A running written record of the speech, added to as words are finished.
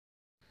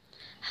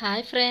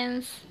Hi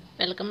friends,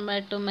 welcome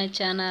back to my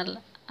channel.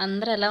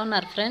 అందరూ ఎలా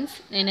ఉన్నారు ఫ్రెండ్స్?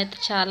 నేనైతే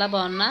చాలా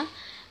బాగున్నా.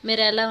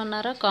 మీరు ఎలా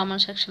ఉన్నారో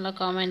కామెంట్ సెక్షన్లో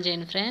కామెంట్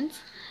చేయండి ఫ్రెండ్స్.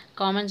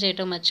 కామెంట్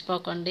చేయటం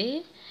మర్చిపోకండి.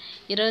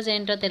 ఈరోజు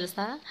ఏంటో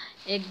తెలుసా?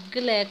 ఎగ్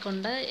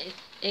లేకుండా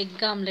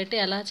ఎగ్ ఆమ్లెట్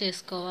ఎలా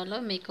చేసుకోవాలో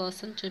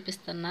మీకోసం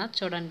చూపిస్తున్నా.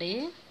 చూడండి,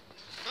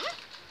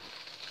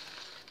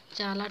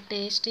 చాలా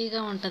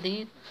టేస్టీగా ఉంటుంది.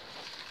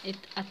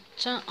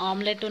 అచ్చం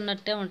ఆమ్లెట్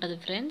ఉన్నట్టే ఉంటుంది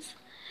ఫ్రెండ్స్.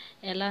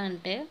 ఎలా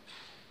అంటే,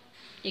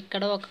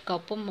 ఇక్కడ ఒక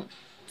కప్పు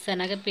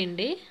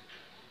శనగపిండి,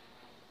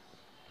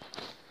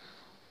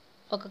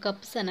 ఒక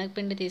కప్పు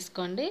శనగపిండి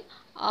తీసుకోండి.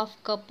 హాఫ్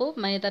కప్పు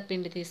మైదా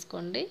పిండి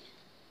తీసుకోండి.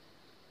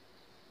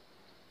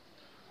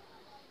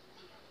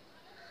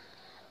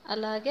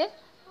 అలాగే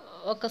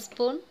ఒక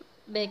స్పూన్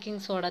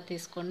బేకింగ్ సోడా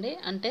తీసుకోండి.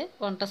 అంటే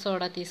వంట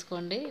సోడా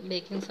తీసుకోండి,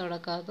 బేకింగ్ సోడా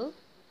కాదు.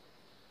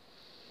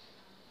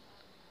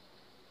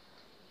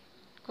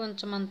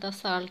 కొంచెం అంతా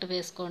సాల్ట్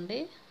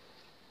వేసుకోండి.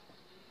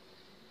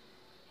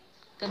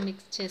 ఇంకా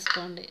మిక్స్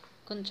చేసుకోండి.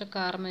 కొంచెం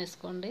కారం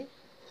వేసుకోండి.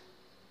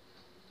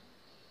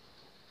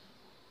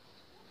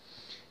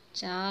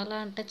 చాలా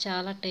అంటే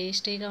చాలా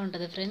టేస్టీగా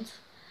ఉంటుంది ఫ్రెండ్స్.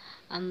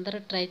 అందరూ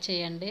ట్రై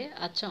చేయండి.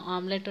 అచ్చం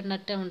ఆమ్లెట్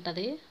ఉన్నట్టే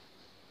ఉంటుంది.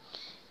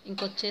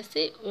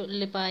 ఇంకొచ్చేసి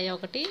ఉల్లిపాయ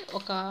ఒకటి,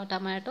 ఒక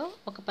టమాటో,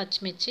 ఒక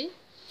పచ్చిమిర్చి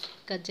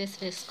కట్ చేసి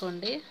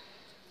వేసుకోండి.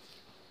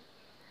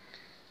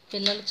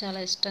 పిల్లలు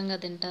చాలా ఇష్టంగా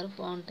తింటారు,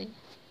 బాగుంటాయి.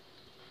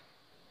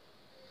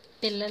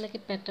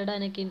 పిల్లలకి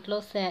పెట్టడానికి ఇంట్లో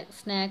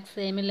స్నాక్స్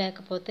ఏమీ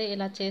లేకపోతే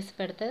ఇలా చేసి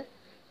పెడితే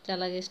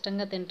చాలా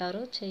ఇష్టంగా తింటారు.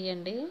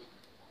 చేయండి.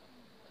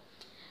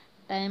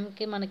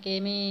 టైంకి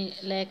మనకేమీ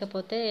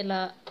లేకపోతే ఇలా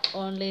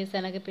ఓన్లీ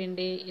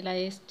శనగపిండి ఇలా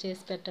వేసి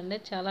చేసి పెట్టండి.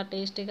 చాలా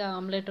టేస్టీగా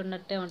ఆమ్లెట్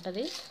ఉన్నట్టే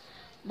ఉంటుంది,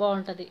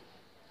 బాగుంటుంది.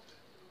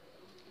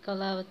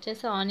 అలా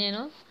వచ్చేసి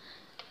ఆనియన్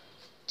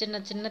చిన్న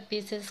చిన్న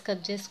పీసెస్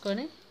కట్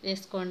చేసుకొని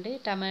వేసుకోండి.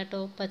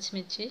 టమాటో,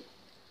 పచ్చిమిర్చి.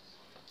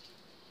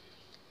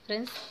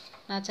 ఫ్రెండ్స్,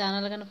 నా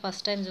ఛానల్ కానీ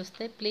ఫస్ట్ టైం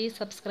చూస్తే ప్లీజ్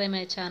సబ్స్క్రైబ్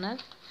మై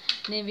ఛానల్.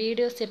 నేను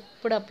వీడియోస్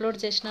ఎప్పుడు అప్లోడ్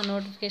చేసిన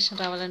నోటిఫికేషన్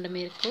రావాలండి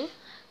మీకు.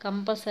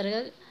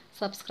 కంపల్సరీగా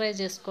సబ్స్క్రైబ్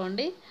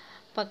చేసుకోండి.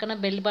 పక్కన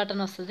బెల్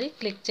బటన్ వస్తుంది,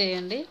 క్లిక్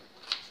చేయండి.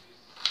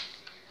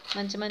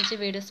 మంచి మంచి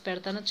వీడియోస్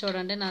పెడతాను,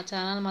 చూడండి. నా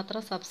ఛానల్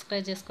మాత్రం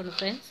సబ్స్క్రైబ్ చేసుకోండి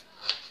ఫ్రెండ్స్.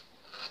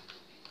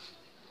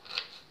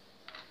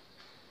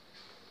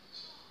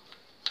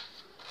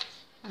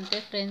 అంతే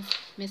ఫ్రెండ్స్,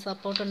 మీ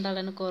సపోర్ట్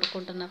ఉండాలని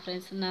కోరుకుంటున్నా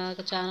ఫ్రెండ్స్.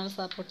 నాకు ఛానల్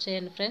సపోర్ట్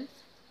చేయండి ఫ్రెండ్స్.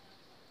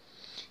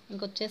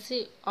 ఇంకొచ్చేసి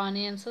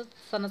ఆనియన్స్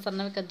సన్న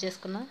సన్నవి కట్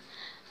చేసుకున్నా.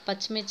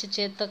 పచ్చిమిర్చి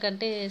చేతితో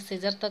కంటే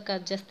సిజర్తో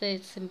కట్ చేస్తే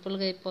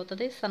సింపుల్గా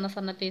అయిపోతుంది. సన్న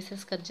సన్న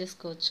పీసెస్ కట్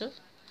చేసుకోవచ్చు.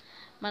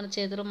 మన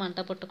చేతిలో మంట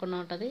పుట్టకుండా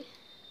ఉంటుంది.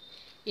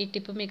 ఈ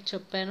టిప్ మీకు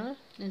చెప్పాను,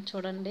 నేను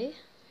చూడండి.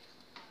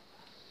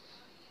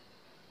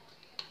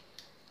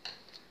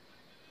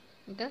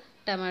 ఇంకా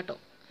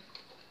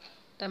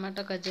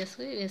టమాటో కట్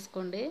చేసి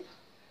వేసుకోండి.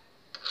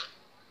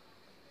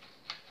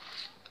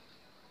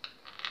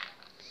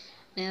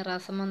 నేను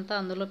రసం అంతా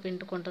అందులో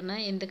పిండుకుంటున్నా,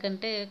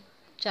 ఎందుకంటే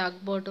చాక్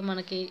బోర్డు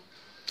మనకి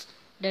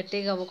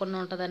డర్టీగా అవ్వకుండా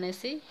ఉంటుంది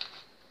అనేసి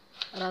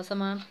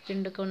రసం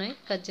పిండుకొని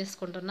కట్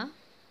చేసుకుంటున్నా.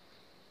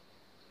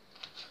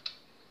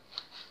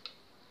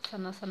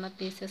 సన్న సన్న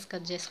పీసెస్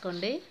కట్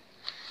చేసుకోండి.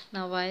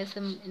 నా వాయిస్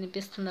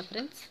వినిపిస్తుందా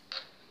ఫ్రెండ్స్?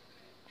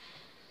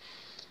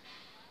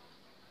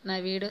 నా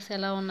వీడియోస్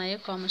ఎలా ఉన్నాయో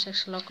కామెంట్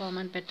సెక్షన్లో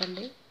కామెంట్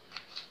పెట్టండి.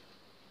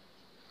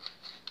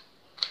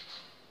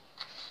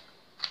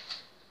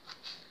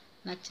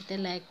 నచ్చితే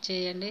లైక్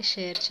చేయండి,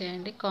 షేర్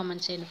చేయండి,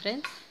 కామెంట్ చేయండి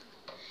ఫ్రెండ్స్.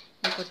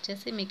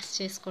 ఇంకొచ్చేసి మిక్స్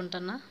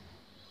చేసుకుంటున్నా.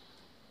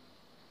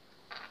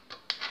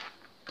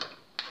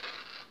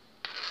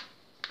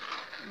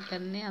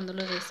 ఇంకన్నీ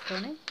అందులో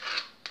వేసుకొని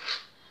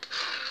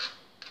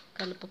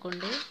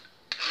కలుపుకోండి.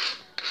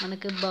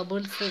 మనకి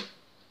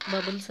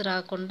బబుల్స్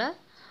రాకుండా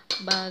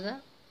బాగా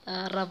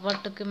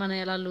రవ్వట్టుకి మనం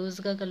ఎలా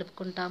లూజ్గా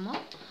కలుపుకుంటామో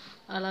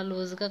అలా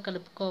లూజ్గా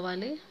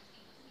కలుపుకోవాలి.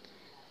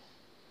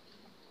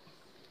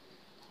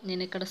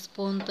 నేను ఇక్కడ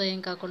స్పూన్తో ఏం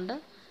కాకుండా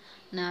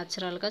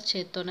న్యాచురల్గా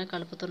చేత్తోనే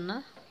కలుపుతున్నా.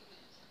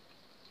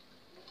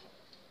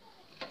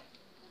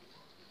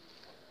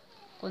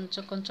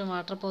 కొంచెం కొంచెం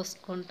వాటర్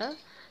పోసుకుంటా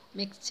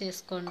మిక్స్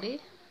చేసుకోండి.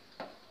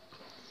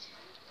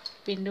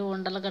 పిండి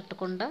ఉండలు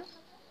కట్టకుండా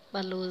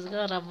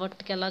లూజ్గా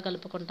రవ్వట్టుకి ఎలా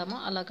కలుపుకుంటామో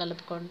అలా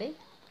కలుపుకోండి.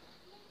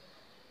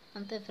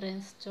 అంతే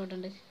ఫ్రెండ్స్,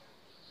 చూడండి,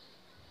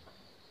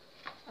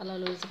 అలా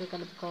లూజ్గా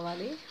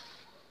కలుపుకోవాలి.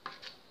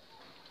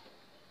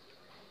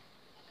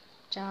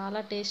 చాలా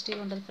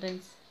టేస్టీగా ఉంటుంది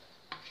ఫ్రెండ్స్.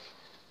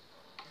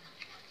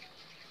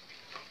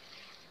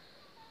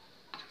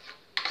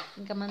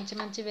 ఇంకా మంచి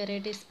మంచి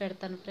వెరైటీస్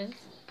పెడతాను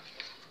ఫ్రెండ్స్,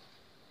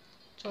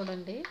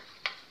 చూడండి.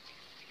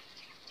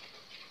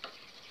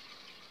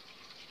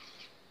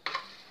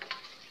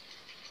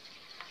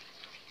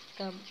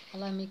 ఇంకా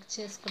అలా మిక్స్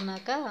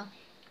చేసుకున్నాక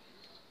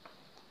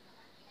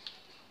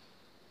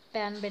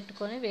ప్యాన్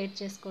పెట్టుకొని వెయిట్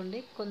చేసుకోండి.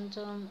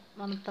 కొంచెం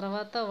మన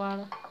తర్వాత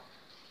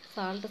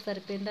సాల్ట్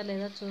సరిపోయిందా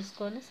లేదా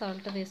చూసుకొని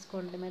సాల్ట్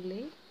వేసుకోండి. మళ్ళీ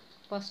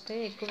ఫస్టే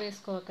ఎక్కువ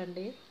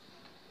వేసుకోకండి.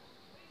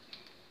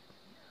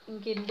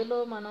 ఇంక ఇందులో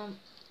మనం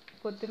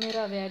కొత్తిమీర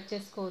అవి యాడ్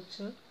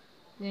చేసుకోవచ్చు.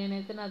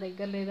 నేనైతే నా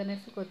దగ్గర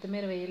లేదనేసి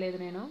కొత్తిమీర వేయలేదు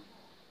నేను.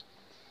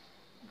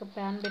 ఇంకా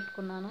ప్యాన్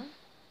పెట్టుకున్నాను.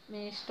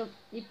 మీ ఇష్టం.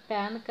 ఈ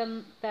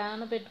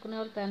ప్యాన్ పెట్టుకునే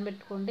వాళ్ళు ప్యాన్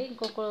పెట్టుకోండి.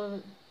 ఇంకొక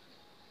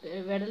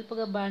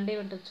వెడల్పుగా బాండీ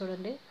ఉంటుంది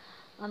చూడండి,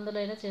 అందులో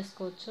అయినా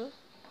చేసుకోవచ్చు.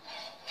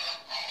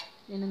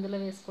 నేను ఇందులో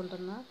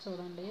వేసుకుంటున్నా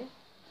చూడండి.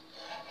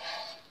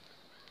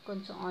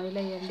 కొంచెం ఆయిల్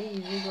వేయండి,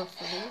 ఈజీగా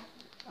వస్తుంది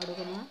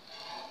అడుగున.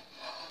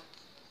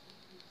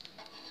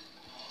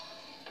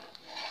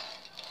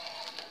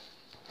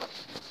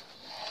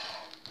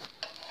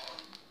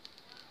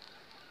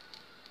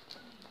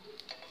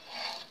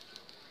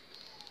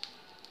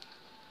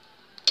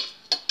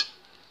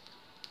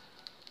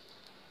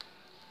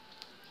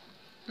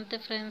 అంతే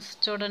ఫ్రెండ్స్,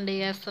 చూడండి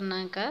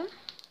వేస్తున్నాక.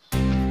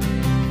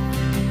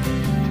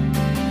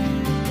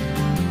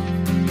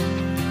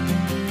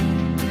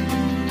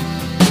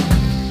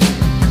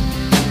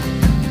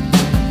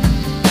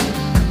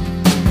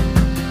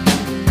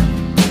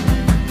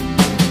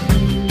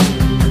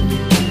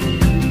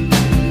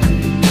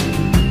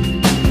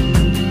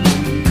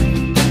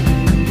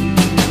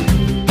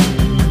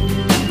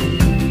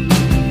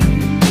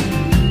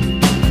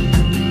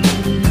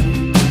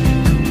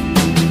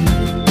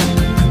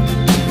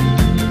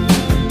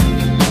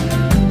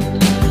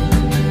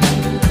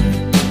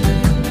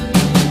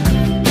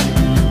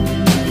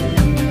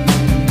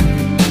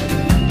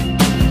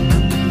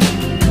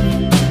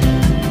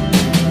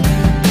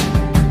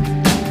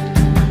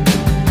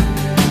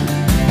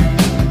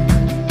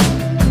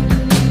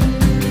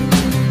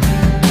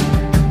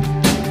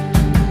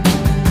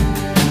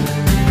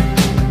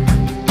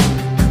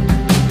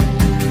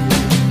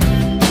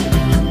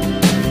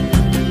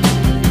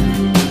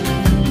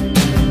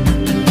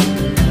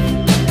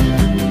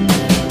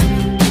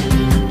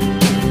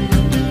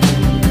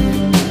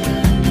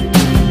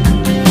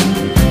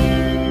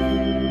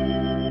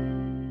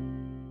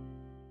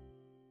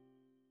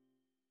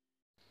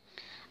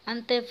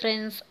 అంతే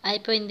ఫ్రెండ్స్,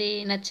 అయిపోయింది.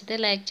 నచ్చితే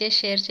లైక్ చేసి,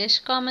 షేర్ చేసి,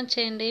 కామెంట్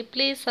చేయండి.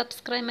 Please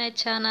subscribe my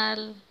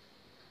channel.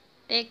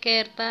 Take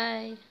care,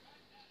 bye.